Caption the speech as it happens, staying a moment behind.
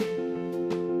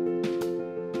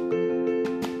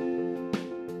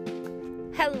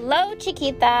Hello,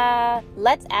 Chiquita.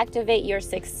 Let's activate your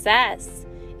success.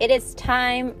 It is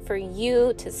time for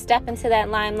you to step into that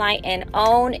limelight and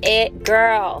own it,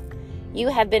 girl. You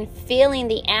have been feeling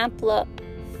the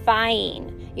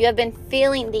amplifying. You have been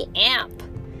feeling the amp.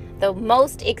 The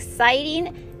most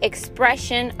exciting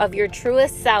expression of your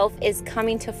truest self is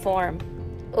coming to form.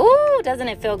 Ooh, doesn't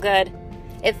it feel good?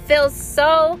 It feels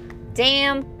so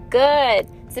damn good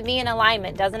to be in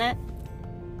alignment, doesn't it?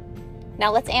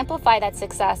 Now let's amplify that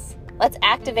success. Let's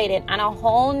activate it on a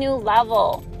whole new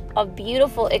level of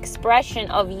beautiful expression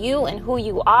of you and who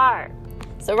you are.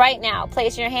 So right now,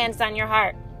 place your hands on your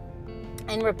heart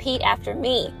and repeat after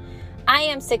me. I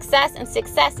am success and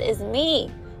success is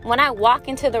me. When I walk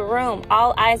into the room,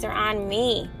 all eyes are on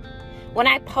me. When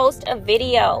I post a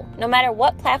video, no matter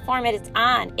what platform it is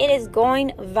on, it is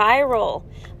going viral.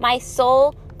 My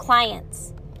soul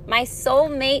clients, my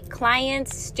soulmate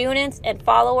clients, students, and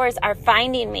followers are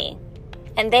finding me,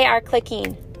 and they are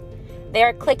clicking. They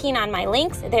are clicking on my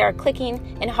links. They are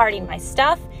clicking and hearting my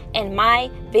stuff, and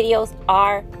my videos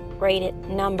are rated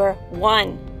number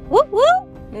 1. Woo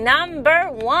woo!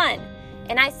 Number 1.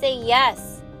 And I say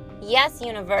yes. Yes,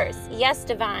 universe. Yes,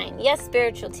 divine. Yes,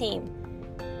 spiritual team.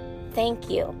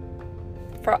 Thank you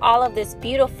for all of this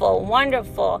beautiful,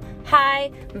 wonderful,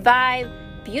 high vibe,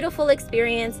 beautiful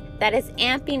experience that is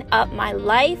amping up my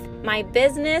life, my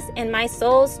business, and my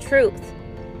soul's truth.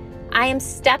 I am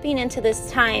stepping into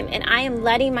this time and I am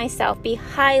letting myself be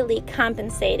highly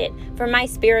compensated for my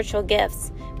spiritual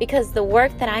gifts, because the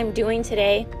work that I'm doing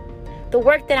today, the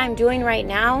work that I'm doing right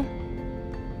now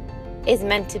is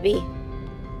meant to be.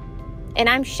 And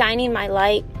I'm shining my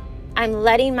light. I'm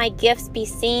letting my gifts be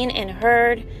seen and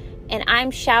heard, and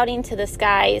I'm shouting to the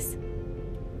skies,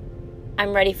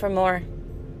 I'm ready for more.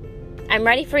 I'm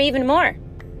ready for even more.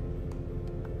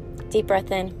 Deep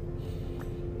breath in.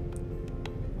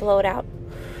 Blow it out.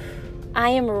 I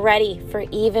am ready for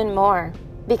even more,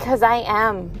 because I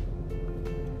am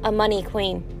a money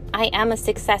queen. I am a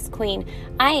success queen.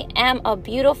 I am a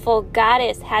beautiful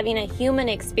goddess having a human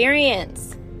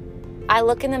experience. I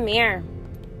look in the mirror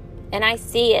and I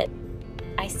see it.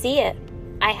 I see it.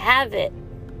 I have it.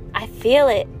 I feel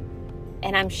it.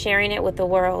 And I'm sharing it with the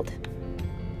world.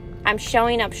 I'm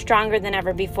showing up stronger than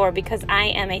ever before, because I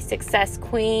am a success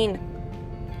queen.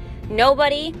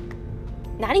 Nobody,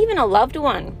 not even a loved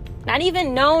one, not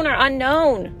even known or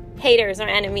unknown haters or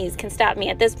enemies can stop me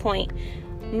at this point.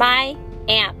 My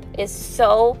amp is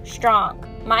so strong.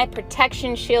 My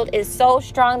protection shield is so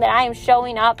strong that I am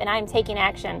showing up and I am taking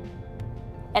action.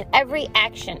 And every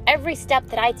action, every step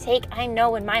that I take, I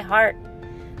know in my heart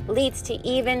leads to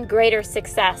even greater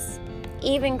success,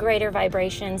 even greater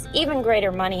vibrations, even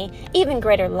greater money, even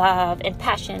greater love and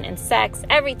passion and sex.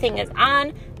 Everything is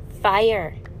on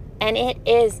fire, and it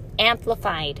is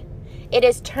amplified. It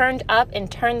is turned up and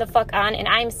turned the fuck on, and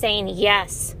I'm saying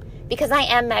yes, because I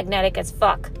am magnetic as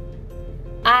fuck.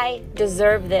 I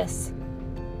deserve this.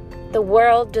 The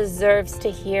world deserves to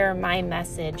hear my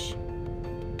message.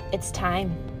 It's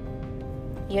time.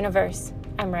 Universe,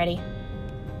 I'm ready.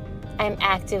 I'm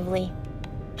actively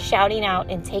shouting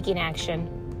out and taking action.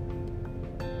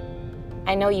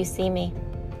 I know you see me,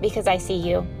 because I see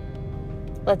you.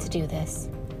 Let's do this.